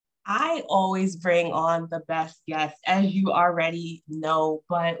I always bring on the best guests, as you already know.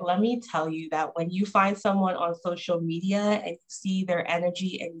 But let me tell you that when you find someone on social media and you see their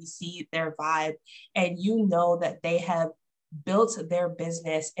energy and you see their vibe, and you know that they have built their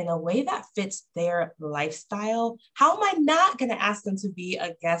business in a way that fits their lifestyle, how am I not going to ask them to be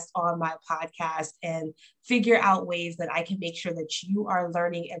a guest on my podcast and figure out ways that I can make sure that you are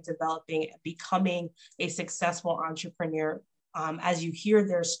learning and developing and becoming a successful entrepreneur as you hear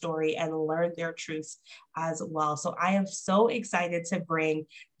their story and learn their truths as well. So I am so excited to bring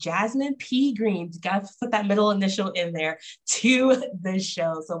Jasmine P. Green, got to put that middle initial in there, to the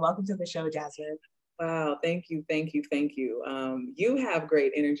show. So welcome to the show, Jasmine. Wow, thank you, thank you, thank you. You have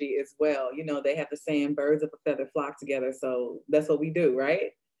great energy as well. You know, they have the saying, birds of a feather flock together. So that's what we do,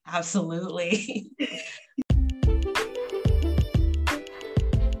 right? Absolutely.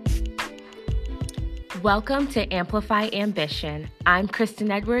 Welcome to Amplify Ambition. I'm Kristen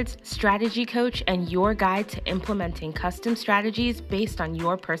Edwards, strategy coach and your guide to implementing custom strategies based on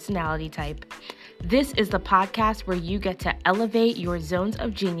your personality type. This is the podcast where you get to elevate your zones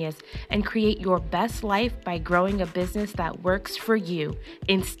of genius and create your best life by growing a business that works for you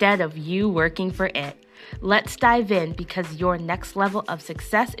instead of you working for it. Let's dive in because your next level of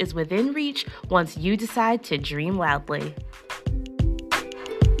success is within reach once you decide to dream loudly.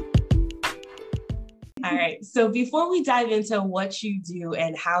 All right. So before we dive into what you do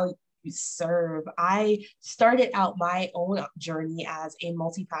and how you serve, I started out my own journey as a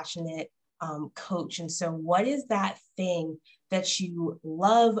multi-passionate coach. And so what is that thing that you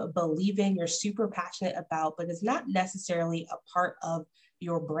love, believe in, you're super passionate about, but is not necessarily a part of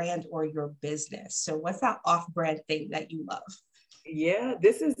your brand or your business? So what's that off-brand thing that you love? Yeah,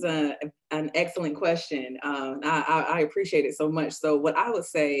 this is an excellent question. I appreciate it so much. So what I would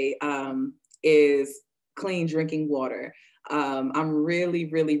say is clean drinking water. I'm really,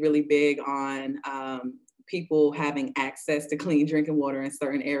 really, really big on people having access to clean drinking water in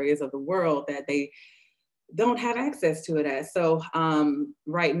certain areas of the world that they don't have access to it as. So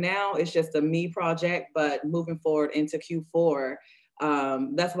right now it's just a me project, but moving forward into Q4,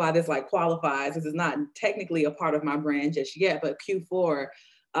 that's why this like qualifies. This is not technically a part of my brand just yet, but Q4,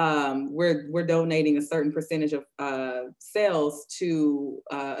 we're donating a certain percentage of sales to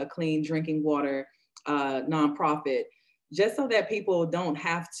a clean drinking water nonprofit, just so that people don't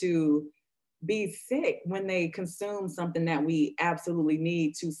have to be sick when they consume something that we absolutely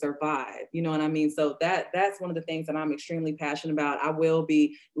need to survive. You know what I mean? So that's one of the things that I'm extremely passionate about. I will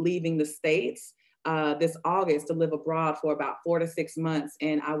be leaving the States this August to live abroad for about 4 to 6 months,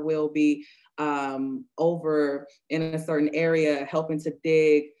 and I will be over in a certain area helping to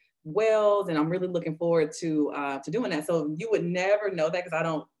dig wells, and I'm really looking forward to doing that. So you would never know that because I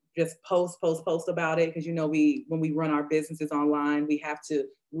don't just post about it, because when we run our businesses online, we have to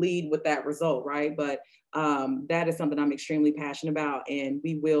lead with that result, right? But that is something I'm extremely passionate about, and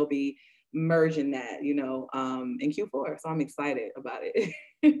we will be merging that, in Q4. So I'm excited about it.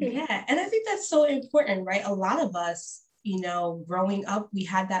 Yeah, and I think that's so important, right? A lot of us, growing up, we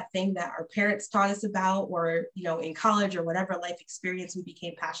had that thing that our parents taught us about, or, in college or whatever life experience, we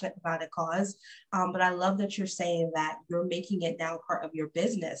became passionate about a cause. But I love that you're saying that you're making it now part of your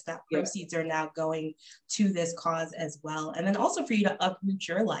business, that proceeds are now going to this cause as well. And then also for you to uproot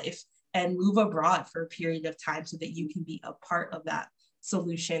your life and move abroad for a period of time so that you can be a part of that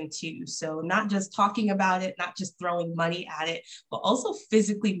solution too. So not just talking about it, not just throwing money at it, but also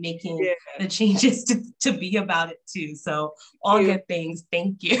physically making the changes to be about it too. So all good things.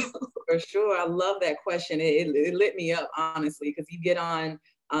 Thank you. For sure. I love that question. It lit me up, honestly, because you get on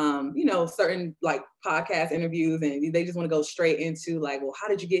certain like podcast interviews and they just want to go straight into like, well, how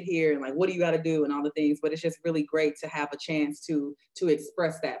did you get here? And like, what do you got to do and all the things, but it's just really great to have a chance to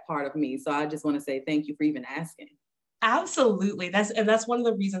express that part of me. So I just want to say thank you for even asking. Absolutely. That's one of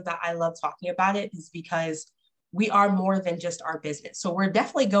the reasons that I love talking about it, is because we are more than just our business. So we're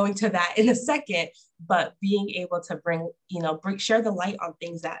definitely going to that in a second, but being able to share the light on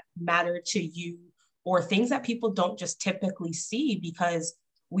things that matter to you, or things that people don't just typically see, because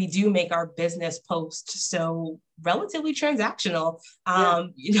we do make our business post so relatively transactional,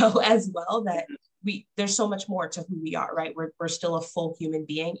 as well, that there's so much more to who we are, right? We're still a full human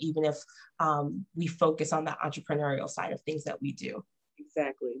being, even if we focus on the entrepreneurial side of things that we do.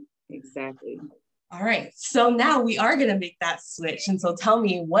 Exactly. All right. So now we are going to make that switch. And so tell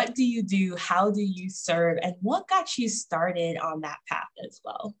me, what do you do? How do you serve? And what got you started on that path as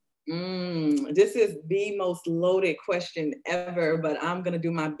well? This is the most loaded question ever, but I'm going to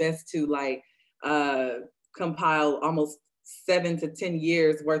do my best to compile almost 7 to 10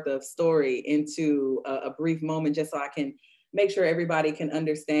 years worth of story into a brief moment, just so I can make sure everybody can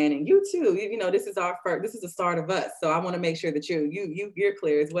understand, and you too, you know, this is the start of us. So I want to make sure that you're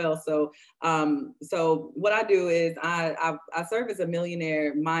clear as well. So so what I do is I serve as a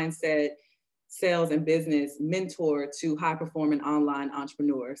millionaire mindset, sales, and business mentor to high performing online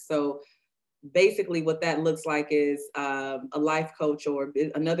entrepreneurs. So basically what that looks like is a life coach or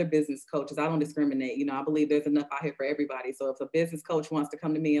another business coach, because I don't discriminate. You know, I believe there's enough out here for everybody. So if a business coach wants to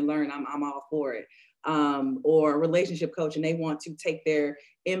come to me and learn, I'm all for it. Or a relationship coach and they want to take their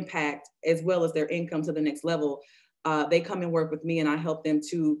impact as well as their income to the next level, they come and work with me and I help them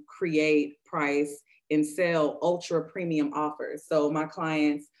to create, price, and sell ultra premium offers. So my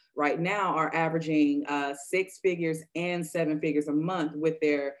clients right now are averaging 6 figures and 7 figures a month with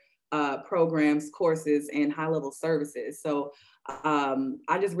their programs, courses, and high-level services. So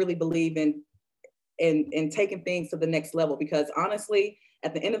I just really believe in taking things to the next level, because honestly,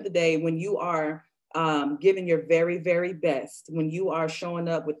 at the end of the day, when you are giving your very, very best, when you are showing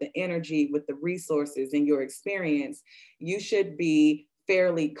up with the energy, with the resources and your experience, you should be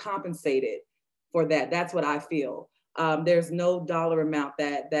fairly compensated for that. That's what I feel. There's no dollar amount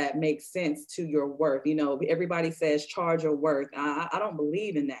that makes sense to your worth. You know, everybody says charge your worth. I don't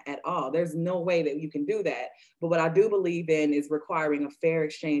believe in that at all. There's no way that you can do that. But what I do believe in is requiring a fair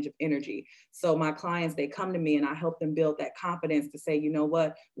exchange of energy. So my clients, they come to me and I help them build that confidence to say, you know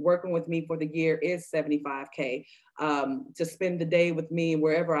what, working with me for the year is $75K. To spend the day with me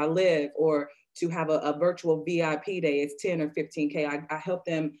wherever I live, or to have a virtual VIP day is 10 or 15K. I help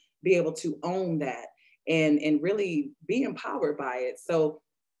them be able to own that and really be empowered by it. So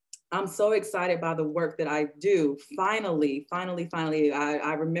I'm so excited by the work that I do. Finally,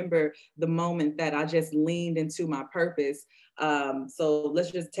 I remember the moment that I just leaned into my purpose. So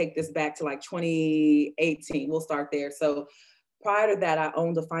let's just take this back to like 2018. We'll start there. So prior to that, I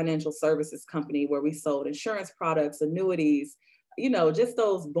owned a financial services company where we sold insurance products, annuities, you know, just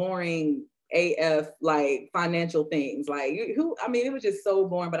those boring AF like financial things. Like it was just so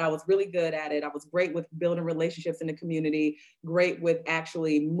boring, but I was really good at it. I was great with building relationships in the community, great with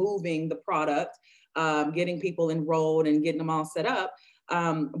actually moving the product, getting people enrolled and getting them all set up.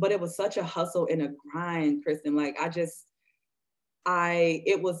 But it was such a hustle and a grind, Kristen. Like I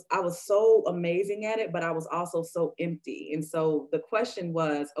was so amazing at it, but I was also so empty. And so the question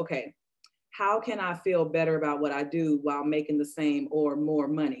was, okay, how can I feel better about what I do while making the same or more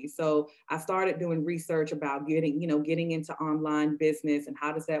money? So I started doing research about getting into online business and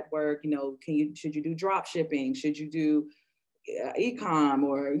how does that work? You know, should you do drop shipping? Should you do e-com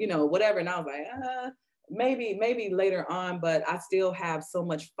or, you know, whatever? And I was like, maybe later on, but I still have so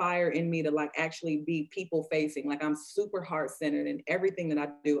much fire in me to like actually be people facing. Like I'm super heart-centered in everything that I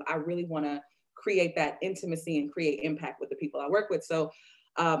do. I really want to create that intimacy and create impact with the people I work with. So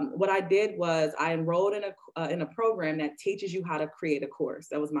what I did was I enrolled in a program that teaches you how to create a course.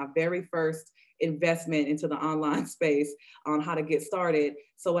 That was my very first investment into the online space on how to get started.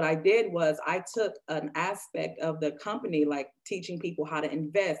 So what I did was I took an aspect of the company, like teaching people how to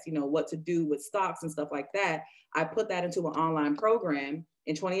invest, you know, what to do with stocks and stuff like that. I put that into an online program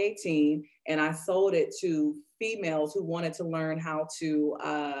in 2018, and I sold it to females who wanted to learn how to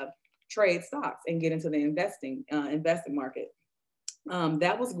trade stocks and get into the investing market.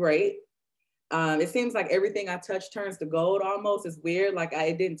 That was great. It seems like everything I touch turns to gold almost. It's weird. Like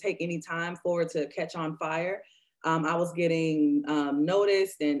it didn't take any time for it to catch on fire. I was getting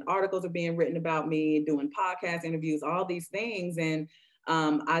noticed and articles are being written about me, doing podcast interviews, all these things. And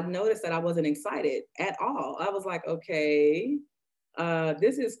I noticed that I wasn't excited at all. I was like, okay,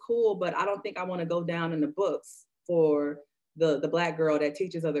 this is cool, but I don't think I want to go down in the books for the Black girl that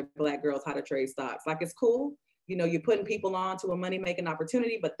teaches other Black girls how to trade stocks. Like it's cool. You know, you're putting people on to a money-making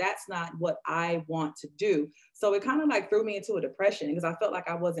opportunity, but that's not what I want to do. So it kind of like threw me into a depression because I felt like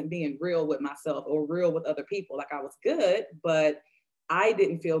I wasn't being real with myself or real with other people. Like I was good, but I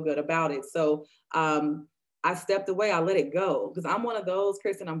didn't feel good about it. So I stepped away. I let it go because I'm one of those,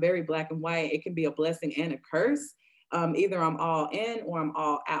 Kristen, I'm very black and white. It can be a blessing and a curse. Either I'm all in or I'm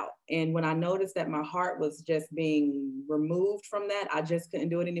all out. And when I noticed that my heart was just being removed from that, I just couldn't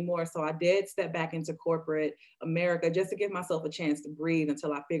do it anymore. So I did step back into corporate America just to give myself a chance to breathe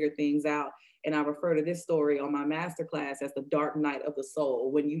until I figured things out. And I refer to this story on my masterclass as the dark night of the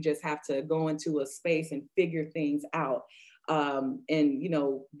soul, when you just have to go into a space and figure things out. And, you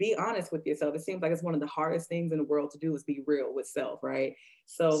know, be honest with yourself. It seems like it's one of the hardest things in the world to do is be real with self, right?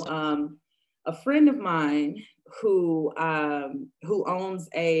 So a friend of mine who owns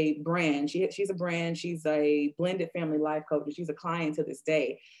a brand, she's a brand, she's a blended family life coach, and she's a client to this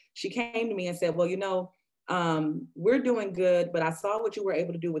day. She came to me and said, well, you know, we're doing good, but I saw what you were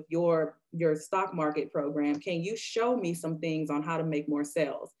able to do with your your stock market program. Can you show me some things on how to make more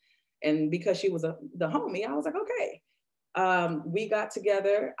sales? And because she was the homie, I was like, okay. We got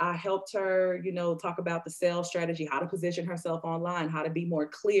together. I helped her, talk about the sales strategy, how to position herself online, how to be more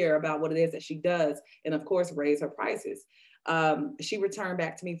clear about what it is that she does, and of course, raise her prices. She returned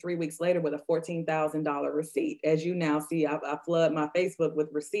back to me 3 weeks later with a $14,000 receipt. As you now see, I flood my Facebook with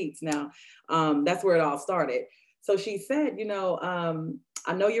receipts now. That's where it all started. So she said,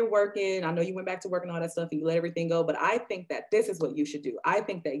 I know you're working. I know you went back to work and all that stuff and you let everything go, but I think that this is what you should do. I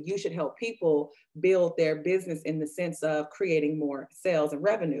think that you should help people build their business in the sense of creating more sales and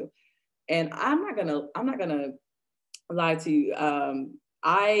revenue. And I'm not gonna lie to you.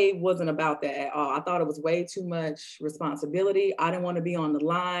 I wasn't about that at all. I thought it was way too much responsibility. I didn't want to be on the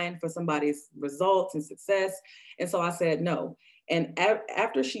line for somebody's results and success. And so I said no. And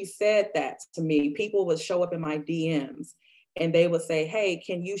after she said that to me, people would show up in my DMs and they would say, hey,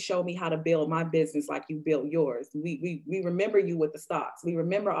 can you show me how to build my business like you built yours? We remember you with the stocks. We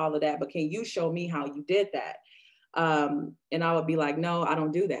remember all of that, but can you show me how you did that? And I would be like, no, I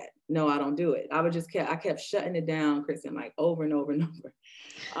don't do that. No, I don't do it. I kept shutting it down, Kristen, like over and over and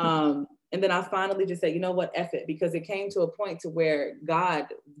over. And then I finally just said, you know what, F it, because it came to a point to where God,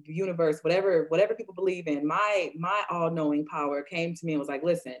 universe, whatever people believe in, my all-knowing power came to me and was like,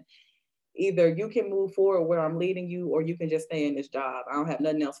 listen, either you can move forward where I'm leading you, or you can just stay in this job. I don't have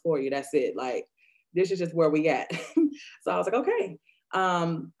nothing else for you. That's it. Like, this is just where we at. So I was like, okay.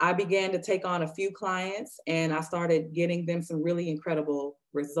 I began to take on a few clients and I started getting them some really incredible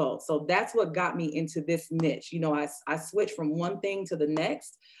results. So that's what got me into this niche. I switched from one thing to the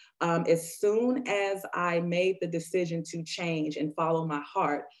next. As soon as I made the decision to change and follow my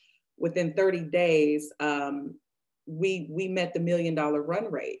heart, within 30 days, we met the $1 million run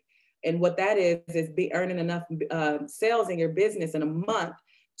rate. And what that is be earning enough sales in your business in a month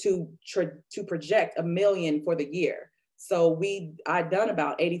to project $1 million for the year. So I done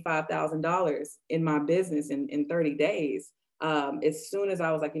about $85,000 in my business in 30 days. As soon as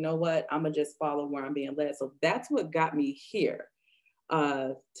I was like, you know what, I'm gonna just follow where I'm being led. So that's what got me here,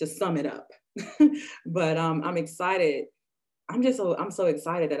 to sum it up. But I'm excited. I'm so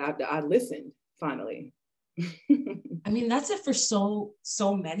excited that I listened finally. I mean, that's it for so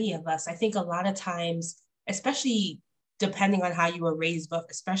many of us. I think a lot of times, especially depending on how you were raised, but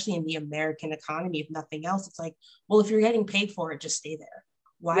especially in the American economy, if nothing else, it's like, well, if you're getting paid for it, just stay there.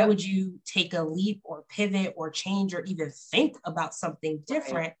 Why would you take a leap or pivot or change or even think about something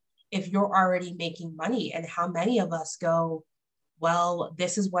different if you're already making money? And how many of us go, well,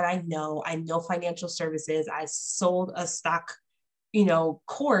 this is what I know. I know financial services. I sold a stock,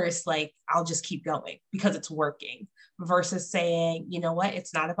 course, like I'll just keep going because it's working, versus saying, you know what,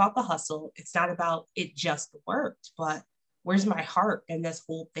 it's not about the hustle. It's not about it just worked, but where's my heart in this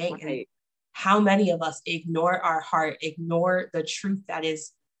whole thing? Right. And how many of us ignore our heart, ignore the truth that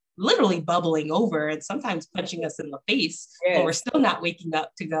is literally bubbling over and sometimes punching us in the face, but we're still not waking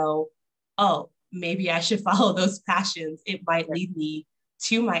up to go, oh, maybe I should follow those passions. It might lead me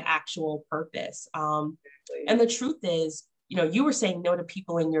to my actual purpose. And the truth is, you were saying no to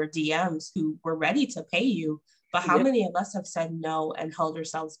people in your DMs who were ready to pay you, but how many of us have said no and held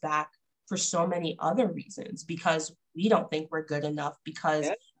ourselves back for so many other reasons? Because we don't think we're good enough, because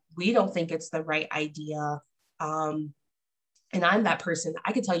we don't think it's the right idea. And I'm that person.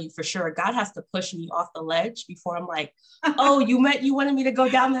 I can tell you for sure, God has to push me off the ledge before I'm like, oh, you wanted me to go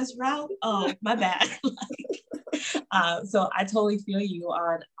down this route? Oh, my bad. So I totally feel you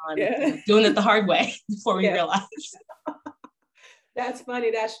on doing it the hard way before we realize. That's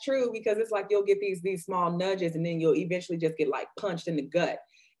funny. That's true, because it's like you'll get these small nudges and then you'll eventually just get like punched in the gut.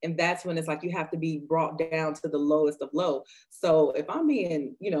 And that's when it's like you have to be brought down to the lowest of low. So if I'm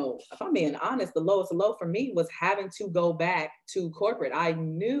being honest, the lowest of low for me was having to go back to corporate. I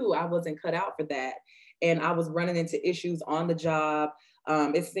knew I wasn't cut out for that. And I was running into issues on the job.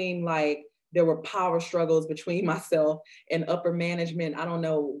 It seemed like there were power struggles between myself and upper management. I don't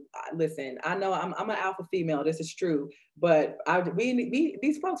know. Listen, I know I'm an alpha female. This is true. But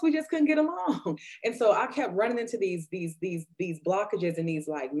these folks, we just couldn't get along. And so I kept running into these blockages and these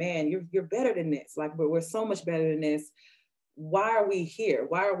like, man, you're better than this. Like, we're so much better than this. Why are we here?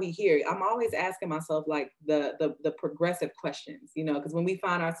 Why are we here? I'm always asking myself like the progressive questions, because when we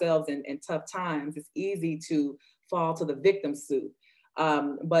find ourselves in tough times, it's easy to fall to the victim suit.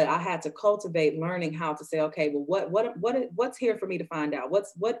 But I had to cultivate learning how to say, okay, well, what's here for me to find out?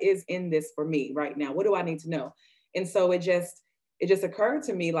 What is in this for me right now? What do I need to know? And so it just occurred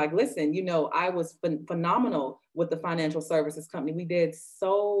to me like, listen, I was phenomenal with the financial services company. We did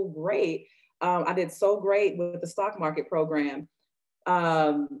so great. I did so great with the stock market program.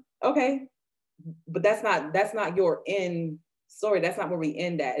 Okay, but that's not your end story. That's not where we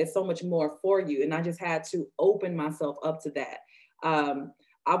end at. It's so much more for you. And I just had to open myself up to that.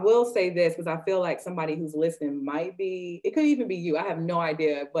 I will say this because I feel like somebody who's listening might be, it could even be you. I have no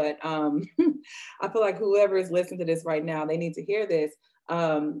idea, but I feel like whoever is listening to this right now, they need to hear this.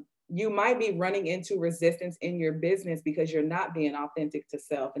 You might be running into resistance in your business because you're not being authentic to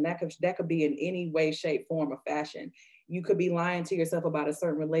self. And that could be in any way, shape, form, or fashion. You could be lying to yourself about a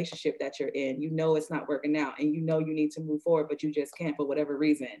certain relationship that you're in. You know it's not working out and you know you need to move forward, but you just can't for whatever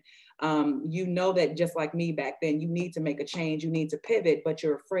reason. You know that just like me back then, you need to make a change, you need to pivot, but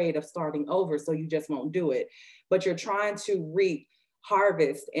you're afraid of starting over, so you just won't do it. But you're trying to reap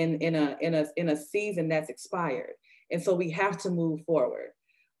harvest in a season that's expired. And so we have to move forward.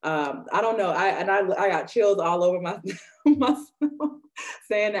 I don't know. I got chills all over myself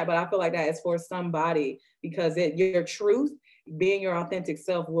saying that, but I feel like that is for somebody because your truth, being your authentic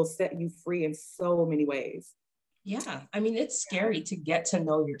self, will set you free in so many ways. Yeah. I mean, it's scary to get to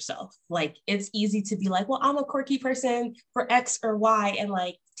know yourself. Like, it's easy to be like, well, I'm a quirky person for X or Y, and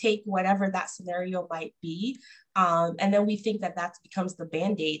like take whatever that scenario might be. And then we think that that becomes the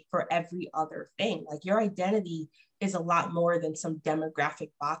Band-Aid for every other thing. Like, your identity is a lot more than some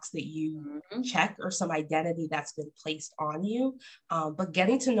demographic box that you check or some identity that's been placed on you. But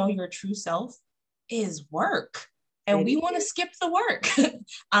getting to know your true self is work. And we want to skip the work.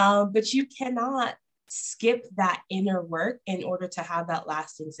 But you cannot skip that inner work in order to have that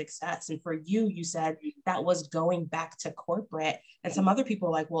lasting success. And for you, you said that was going back to corporate. And some other people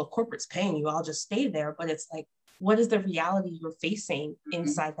are like, well, if corporate's paying you, I'll just stay there. But it's like, what is the reality you're facing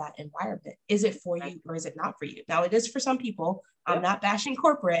inside that environment? Is it for you or is it not for you? Now, it is for some people. I'm not bashing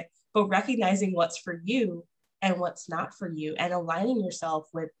corporate, but recognizing what's for you and what's not for you, and aligning yourself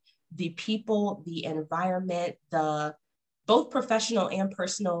with the people, the environment, the both professional and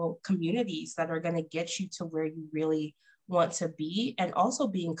personal communities that are going to get you to where you really want to be, and also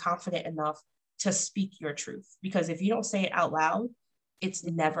being confident enough to speak your truth. Because if you don't say it out loud, it's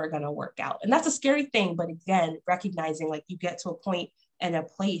never going to work out. And that's a scary thing. But again, recognizing like you get to a point and a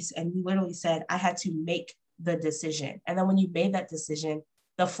place, and you literally said, I had to make the decision. And then when you made that decision,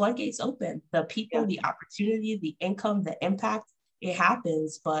 the floodgates open, the people, the opportunity, the income, the impact, it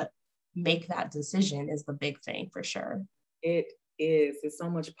happens. But make that decision is the big thing for sure. It is. There's so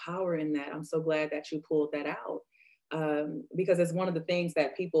much power in that. I'm so glad that you pulled that out. Because it's one of the things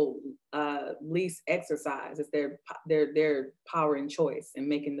that people least exercise is their power and choice and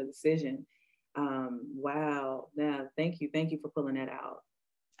making the decision. Wow. Yeah. Thank you for pulling that out.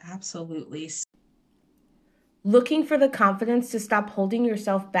 Absolutely. Looking for the confidence to stop holding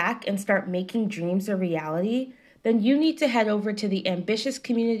yourself back and start making dreams a reality? Then you need to head over to the Ambitious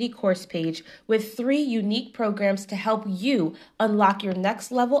Community course page with 3 unique programs to help you unlock your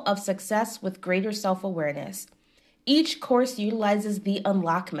next level of success with greater self-awareness. Each course utilizes the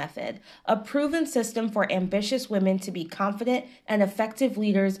Unlock Method, a proven system for ambitious women to be confident and effective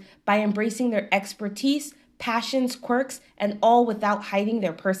leaders by embracing their expertise, passions, quirks, and all without hiding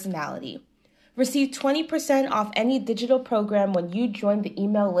their personality. Receive 20% off any digital program when you join the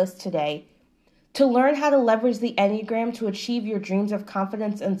email list today. To learn how to leverage the Enneagram to achieve your dreams of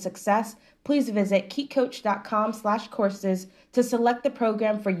confidence and success, please visit keatcoach.com/courses to select the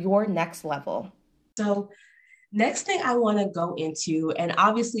program for your next level. So next thing I want to go into, and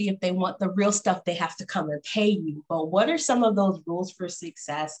obviously if they want the real stuff, they have to come and pay you, but what are some of those rules for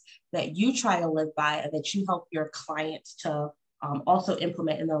success that you try to live by and that you help your clients to also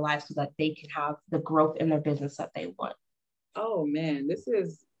implement in their lives so that they can have the growth in their business that they want? Oh man, this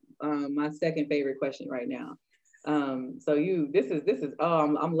is my second favorite question right now. I'm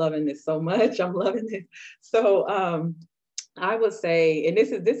loving this so much. I'm loving this. So I would say, and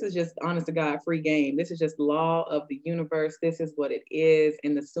this is just honest to God, free game. This is just law of the universe. This is what it is.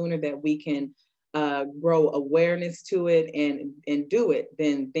 And the sooner that we can grow awareness to it and do it,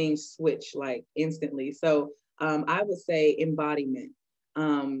 then things switch like instantly. So I would say embodiment.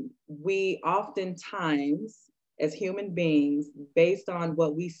 We oftentimes, as human beings, based on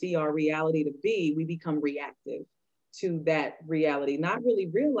what we see our reality to be, we become reactive to that reality, not really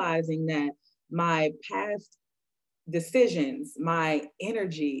realizing that my past decisions, my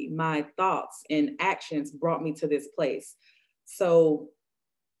energy, my thoughts and actions brought me to this place. So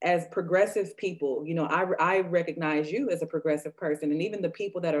as progressive people, you know, I recognize you as a progressive person, and even the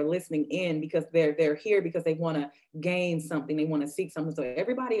people that are listening in, because they're here because they want to gain something, they want to seek something. So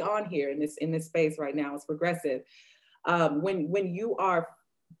everybody on here in this space right now is progressive. When you are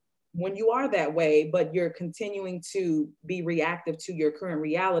that way, but you're continuing to be reactive to your current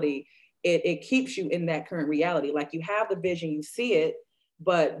reality, it keeps you in that current reality. Like you have the vision, you see it,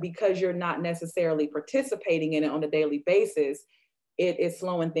 but because you're not necessarily participating in it on a daily basis, it is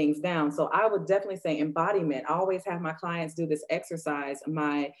slowing things down. So I would definitely say embodiment. I always have my clients do this exercise,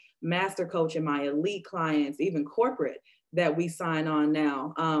 my master coach and my elite clients, even corporate that we sign on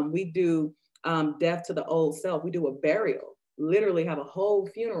now. We do death to the old self. We do a burial, literally have a whole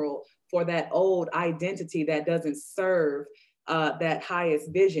funeral for that old identity that doesn't serve that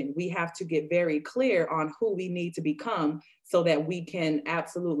highest vision. We have to get very clear on who we need to become so that we can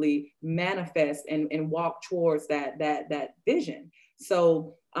absolutely manifest and walk towards that vision.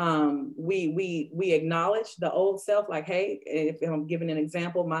 So we acknowledge the old self, like, hey, if I'm giving an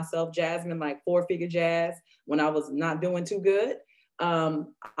example, myself, Jasmine, like 4-figure Jazz, when I was not doing too good.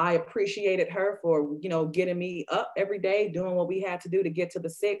 I appreciated her for, you know, getting me up every day, doing what we had to do to get to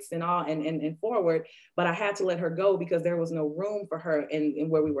the 6 and all and forward. But I had to let her go because there was no room for her in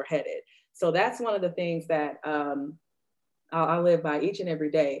where we were headed. So that's one of the things that I live by each and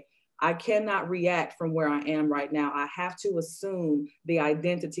every day. I cannot react from where I am right now. I have to assume the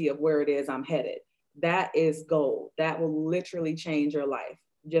identity of where it is I'm headed. That is gold. That will literally change your life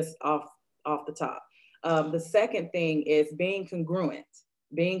just off the top. The second thing is being congruent.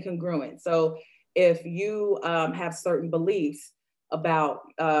 So if you have certain beliefs about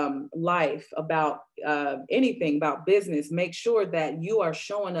life, about anything, about business, make sure that you are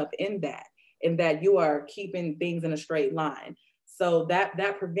showing up in that and that you are keeping things in a straight line. So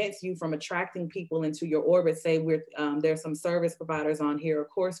that prevents you from attracting people into your orbit. Say there's some service providers on here, or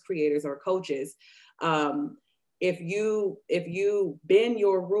course creators or coaches. If you bend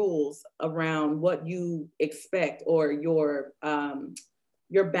your rules around what you expect or your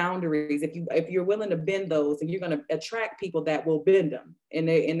boundaries, if you're willing to bend those, and you're going to attract people that will bend them, and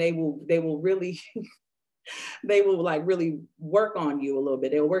they will really they will like really work on you a little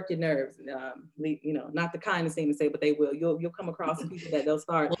bit. They'll work your nerves. You know, not the kindest thing to say, but they will. You'll come across some people that they'll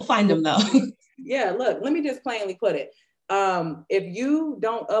start. We'll find them though. Yeah, look, let me just plainly put it. If you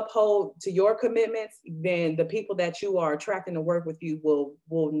don't uphold to your commitments, then the people that you are attracting to work with you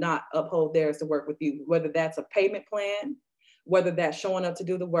will not uphold theirs to work with you, whether that's a payment plan, whether that's showing up to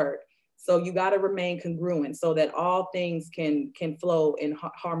do the work. So you got to remain congruent so that all things can flow in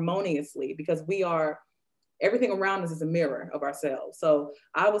harmoniously, because everything around us is a mirror of ourselves. So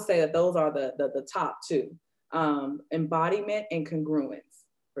I would say that those are the top two, embodiment and congruence,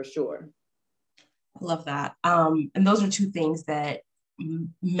 for sure. I love that. And those are two things that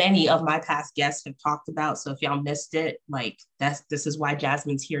many of my past guests have talked about. So if y'all missed it, like this is why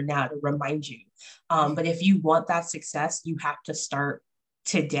Jasmine's here now, to remind you. But if you want that success, you have to start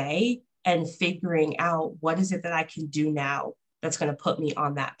today and figuring out, what is it that I can do now that's going to put me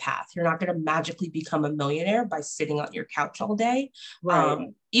on that path. You're not going to magically become a millionaire by sitting on your couch all day. Right.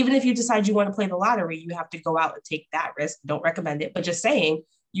 Even if you decide you want to play the lottery, you have to go out and take that risk. Don't recommend it, but just saying,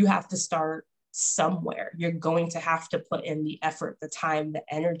 you have to start somewhere. You're going to have to put in the effort, the time, the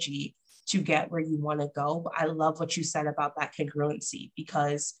energy to get where you want to go. But I love what you said about that congruency,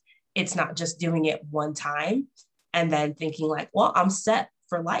 because it's not just doing it one time and then thinking like, well, I'm set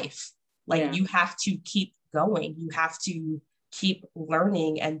for life. Like you have to keep going. You have to keep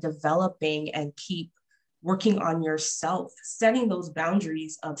learning and developing and keep working on yourself, setting those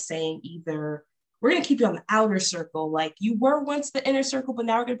boundaries of saying, either we're going to keep you on the outer circle, like you were once the inner circle, but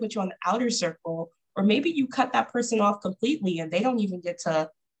now we're going to put you on the outer circle. Or maybe you cut that person off completely and they don't even get to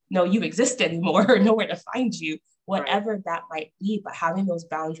know you exist anymore or know where to find you, whatever that might be. But having those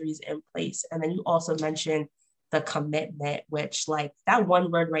boundaries in place. And then you also mentioned the commitment, which like that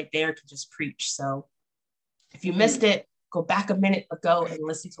one word right there could just preach. So if you missed it, go back a minute ago and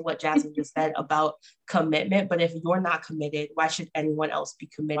listen to what Jasmine just said about commitment. But if you're not committed, why should anyone else be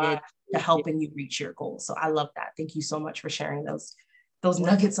committed to helping you reach your goals? So I love that. Thank you so much for sharing those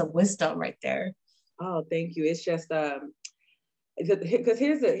nuggets of wisdom right there. Oh, thank you. It's just because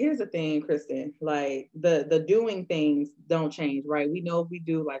here's the thing, Kristen, like the doing things don't change, right? We know if we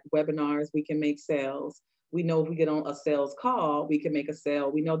do like webinars, we can make sales. We know if we get on a sales call, we can make a sale.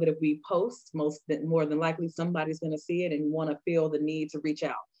 We know that if we post, more than likely somebody's going to see it and want to feel the need to reach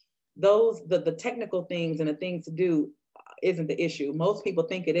out. The technical things and the things to do isn't the issue. Most people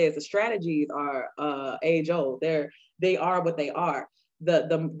think it is. The strategies are age old. They are what they are.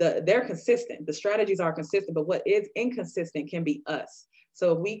 They're consistent. The strategies are consistent, but what is inconsistent can be us.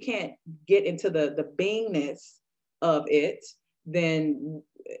 So if we can't get into the beingness of it, then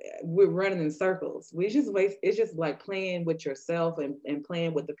we're running in circles. It's just like playing with yourself and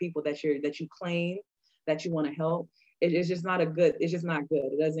playing with the people that you claim that you want to help. It's just not good.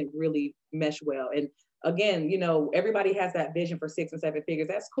 It doesn't really mesh well. And again, you know, everybody has that vision for 6 and 7 figures.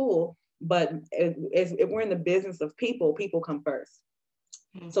 That's cool. But if we're in the business of people, people come first.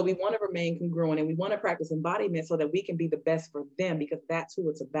 So we want to remain congruent, and we want to practice embodiment so that we can be the best for them, because that's who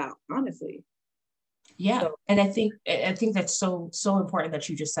it's about, honestly. Yeah. So, and I think that's so important that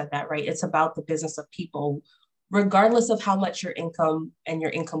you just said that, right? It's about the business of people, regardless of how much your income and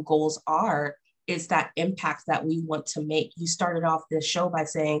your income goals are. Is that impact that we want to make. You started off this show by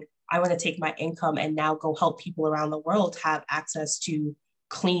saying, I want to take my income and now go help people around the world have access to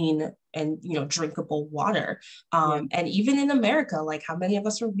clean and, you know, drinkable water. And even in America, like, how many of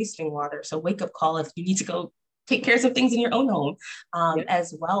us are wasting water? So wake up call if you need to go take care of some things in your own home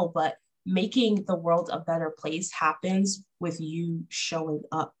as well. But making the world a better place happens with you showing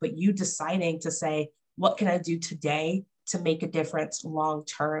up, but you deciding to say, what can I do today to make a difference long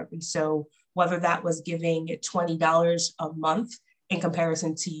term? And so whether that was giving $20 a month in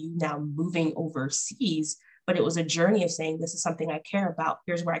comparison to you now moving overseas, but it was a journey of saying, this is something I care about.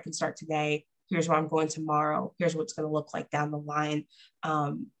 Here's where I can start today. Here's where I'm going tomorrow. Here's what it's going to look like down the line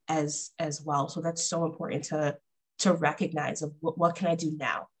as well. So that's so important to recognize of what can I do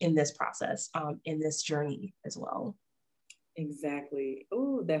now in this process, in this journey as well. Exactly.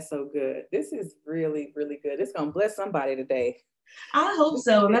 Oh, that's so good. This is really, really good. It's going to bless somebody today. I hope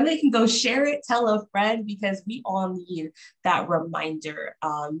so. And then they can go share it, tell a friend, because we all need that reminder.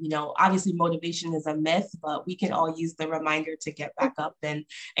 You know, obviously motivation is a myth, but we can all use the reminder to get back up and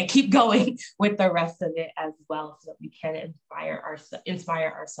keep going with the rest of it as well, so that we can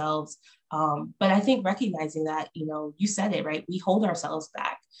inspire ourselves. But I think recognizing that, you know, you said it, right? We hold ourselves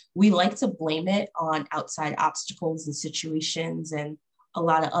back. We like to blame it on outside obstacles and situations and a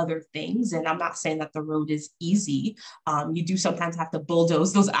lot of other things. And I'm not saying that the road is easy. You do sometimes have to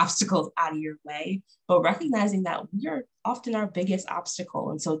bulldoze those obstacles out of your way, but recognizing that we are often our biggest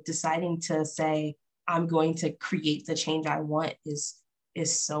obstacle. And so deciding to say, I'm going to create the change I want is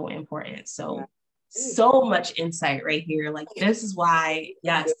so important. So much insight right here. Like, this is why,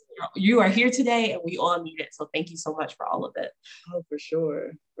 yes, you are here today and we all need it. So thank you so much for all of it. Oh, for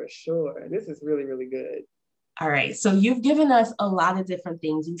sure. For sure. This is really, really good. All right. So you've given us a lot of different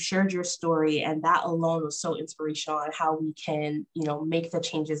things. You've shared your story, and that alone was so inspirational on how we can, you know, make the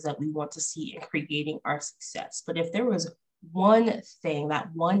changes that we want to see in creating our success. But if there was one thing, that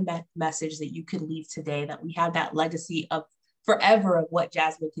one message that you could leave today, that we have that legacy of forever of what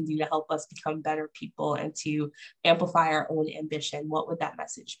Jasmine can do to help us become better people and to amplify our own ambition, what would that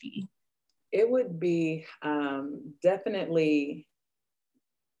message be? It would be definitely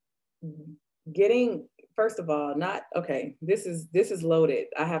getting, first of all, this is loaded.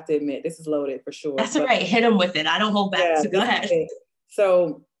 I have to admit, this is loaded for sure. That's all right. Hit them with it. I don't hold back. Yeah, so go ahead.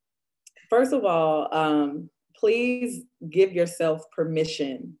 So first of all, please give yourself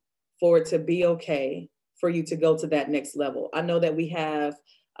permission for it to be okay for you to go to that next level. I know that we have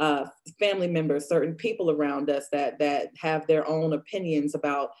family members, certain people around us that have their own opinions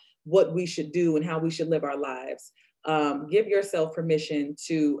about what we should do and how we should live our lives. Give yourself permission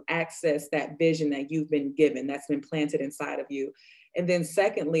to access that vision that you've been given, that's been planted inside of you. And then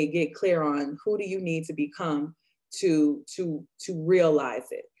secondly, get clear on who do you need to become to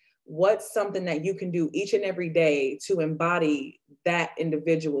realize it. What's something that you can do each and every day to embody that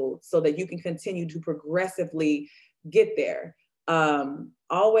individual so that you can continue to progressively get there.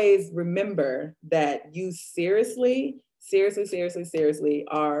 Always remember that you seriously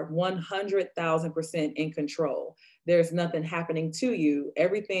are 100,000% in control. There's nothing happening to you.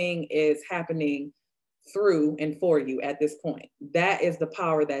 Everything is happening through and for you at this point. That is the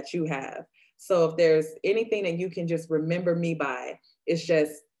power that you have. So if there's anything that you can just remember me by, it's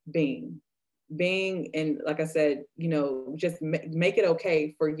just being. And like I said, you know, just make it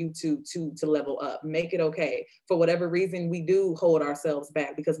okay for you to level up. Make it okay. For whatever reason, we do hold ourselves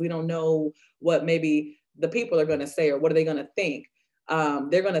back because we don't know what maybe the people are going to say or what are they going to think.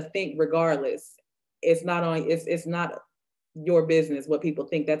 They're going to think regardless. It's not your business what people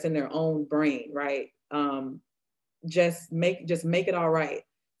think. That's in their own brain, right? Just make it all right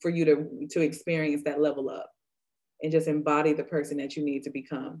for you to experience that level up. And just embody the person that you need to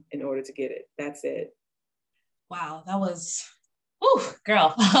become in order to get it. That's it. Wow, that was, ooh,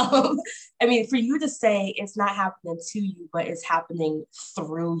 girl. I mean, for you to say it's not happening to you, but it's happening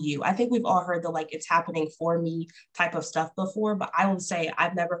through you. I think we've all heard the like, it's happening for me type of stuff before, but I would say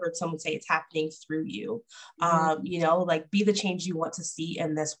I've never heard someone say it's happening through you. Mm-hmm. You know, like be the change you want to see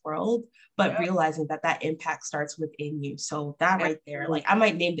in this world, but realizing that impact starts within you. So that right there, like I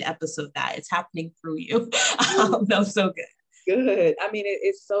might name the episode that it's happening through you. That was so good. Good. I mean,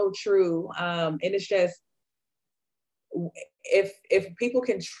 it's so true. And it's just, if people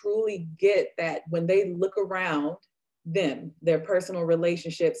can truly get that, when they look around them, their personal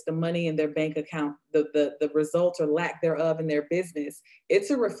relationships, the money in their bank account, the results or lack thereof in their business,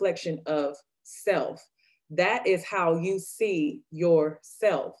 it's a reflection of self. That is how you see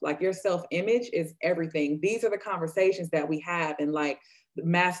yourself. Like your self-image is everything. These are the conversations that we have in like the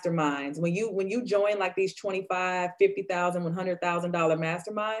masterminds. When you join like these $25,000, $50,000, $100,000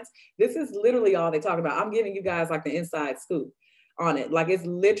 masterminds, this is literally all they talk about. I'm giving you guys like the inside scoop on it. Like it's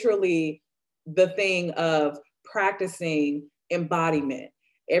literally the thing of practicing embodiment.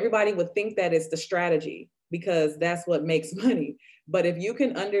 Everybody would think that it's the strategy because that's what makes money. But if you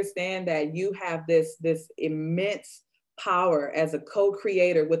can understand that you have this immense power as a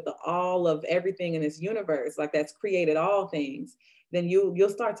co-creator with all of everything in this universe, like that's created all things, then you'll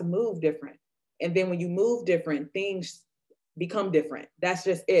start to move different. And then when you move different, things become different. That's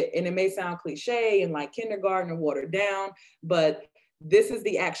just it. And it may sound cliche and like kindergarten or watered down, but this is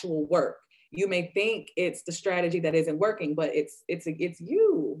the actual work. You may think it's the strategy that isn't working, but it's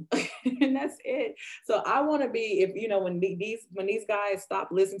you, and that's it. So I want to be, if you know, when these guys stop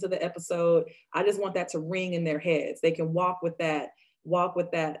listening to the episode, I just want that to ring in their heads. They can walk with that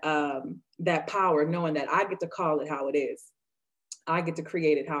power, knowing that I get to call it how it is. I get to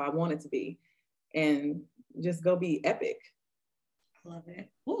create it how I want it to be, and just go be epic. Love it.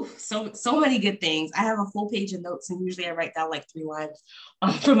 Ooh, so many good things. I have a full page of notes, and usually I write down like 3 lines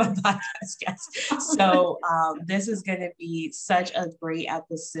for my podcast guests. So this is going to be such a great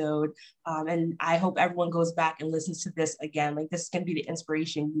episode, and I hope everyone goes back and listens to this again. Like this is going to be the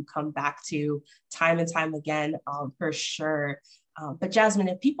inspiration you come back to time and time again, for sure. But Jasmine,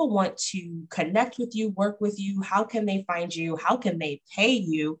 if people want to connect with you, work with you, how can they find you? How can they pay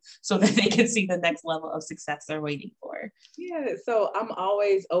you so that they can see the next level of success they're waiting for? Yeah, so I'm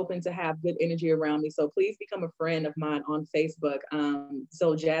always open to have good energy around me. So please become a friend of mine on Facebook.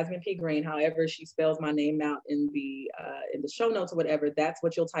 So Jasmine P. Green, however she spells my name out in the show notes or whatever, that's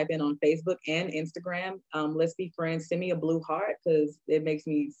what you'll type in on Facebook and Instagram. Let's be friends. Send me a blue heart because it makes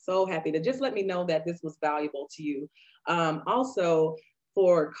me so happy to just let me know that this was valuable to you. Also,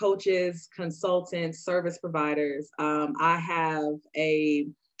 for coaches, consultants, service providers, I have a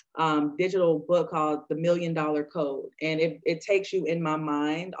digital book called The $1 Million Code. And it takes you in my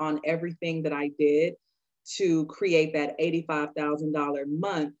mind on everything that I did to create that $85,000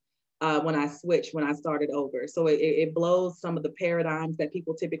 month when I started over. So it blows some of the paradigms that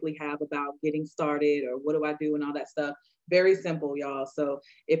people typically have about getting started or what do I do and all that stuff. Very simple, y'all. So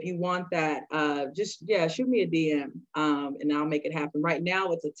if you want that, just shoot me a DM and I'll make it happen. Right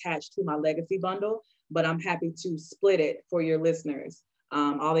now it's attached to my legacy bundle, but I'm happy to split it for your listeners.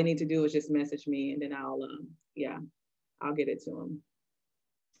 All they need to do is just message me and then I'll get it to them.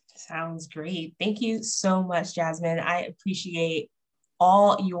 Sounds great. Thank you so much, Jasmine. I appreciate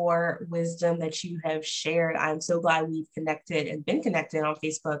all your wisdom that you have shared. I'm so glad we've connected and been connected on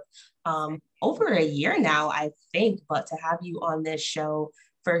Facebook over a year now, I think, but to have you on this show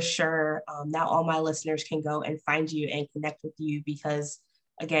for sure. Now all my listeners can go and find you and connect with you because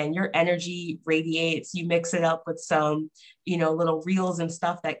again, your energy radiates, you mix it up with some, little reels and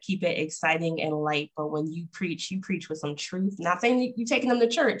stuff that keep it exciting and light. But when you preach with some truth, not saying you're taking them to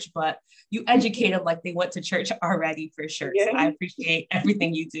church, but you educate them like they went to church already for sure. Yeah. So I appreciate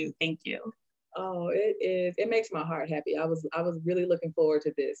everything you do. Thank you. Oh, it makes my heart happy. I was really looking forward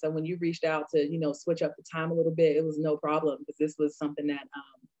to this. So when you reached out to, switch up the time a little bit, it was no problem because this was something that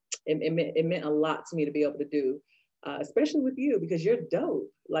it meant a lot to me to be able to do. Especially with you because you're dope.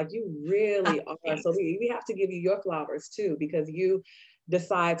 Like you really are. So we have to give you your flowers too because you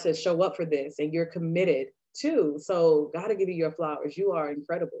decide to show up for this and you're committed too. So got to give you your flowers. You are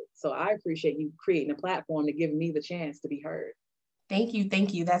incredible. So I appreciate you creating a platform to give me the chance to be heard. Thank you.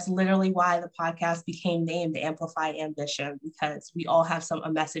 Thank you. That's literally why the podcast became named Amplify Ambition because we all have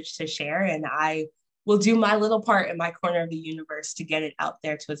a message to share and I will do my little part in my corner of the universe to get it out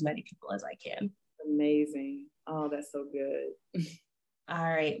there to as many people as I can. Amazing. Oh, that's so good. All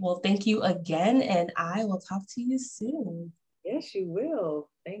right. Well, thank you again, and I will talk to you soon. Yes, you will.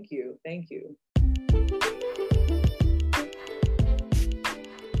 Thank you. Thank you.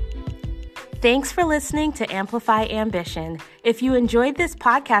 Thanks for listening to Amplify Ambition. If you enjoyed this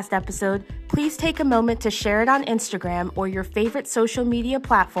podcast episode, please take a moment to share it on Instagram or your favorite social media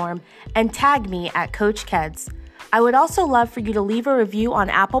platform and tag me at Coach Keds. I would also love for you to leave a review on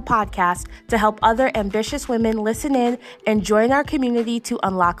Apple Podcasts to help other ambitious women listen in and join our community to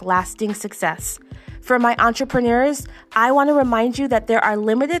unlock lasting success. For my entrepreneurs, I want to remind you that there are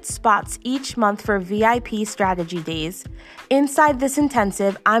limited spots each month for VIP strategy days. Inside this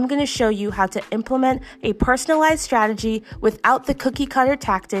intensive, I'm going to show you how to implement a personalized strategy without the cookie cutter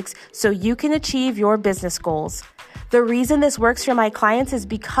tactics so you can achieve your business goals. The reason this works for my clients is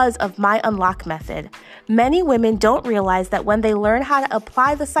because of my unlock method. Many women don't realize that when they learn how to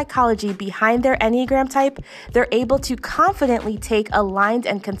apply the psychology behind their Enneagram type, they're able to confidently take aligned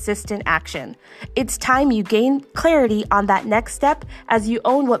and consistent action. It's time you gain clarity on that next step as you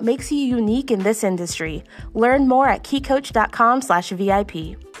own what makes you unique in this industry. Learn more at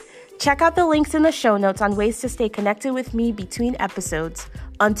keycoach.com/VIP. Check out the links in the show notes on ways to stay connected with me between episodes.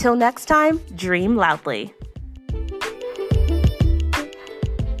 Until next time, dream loudly.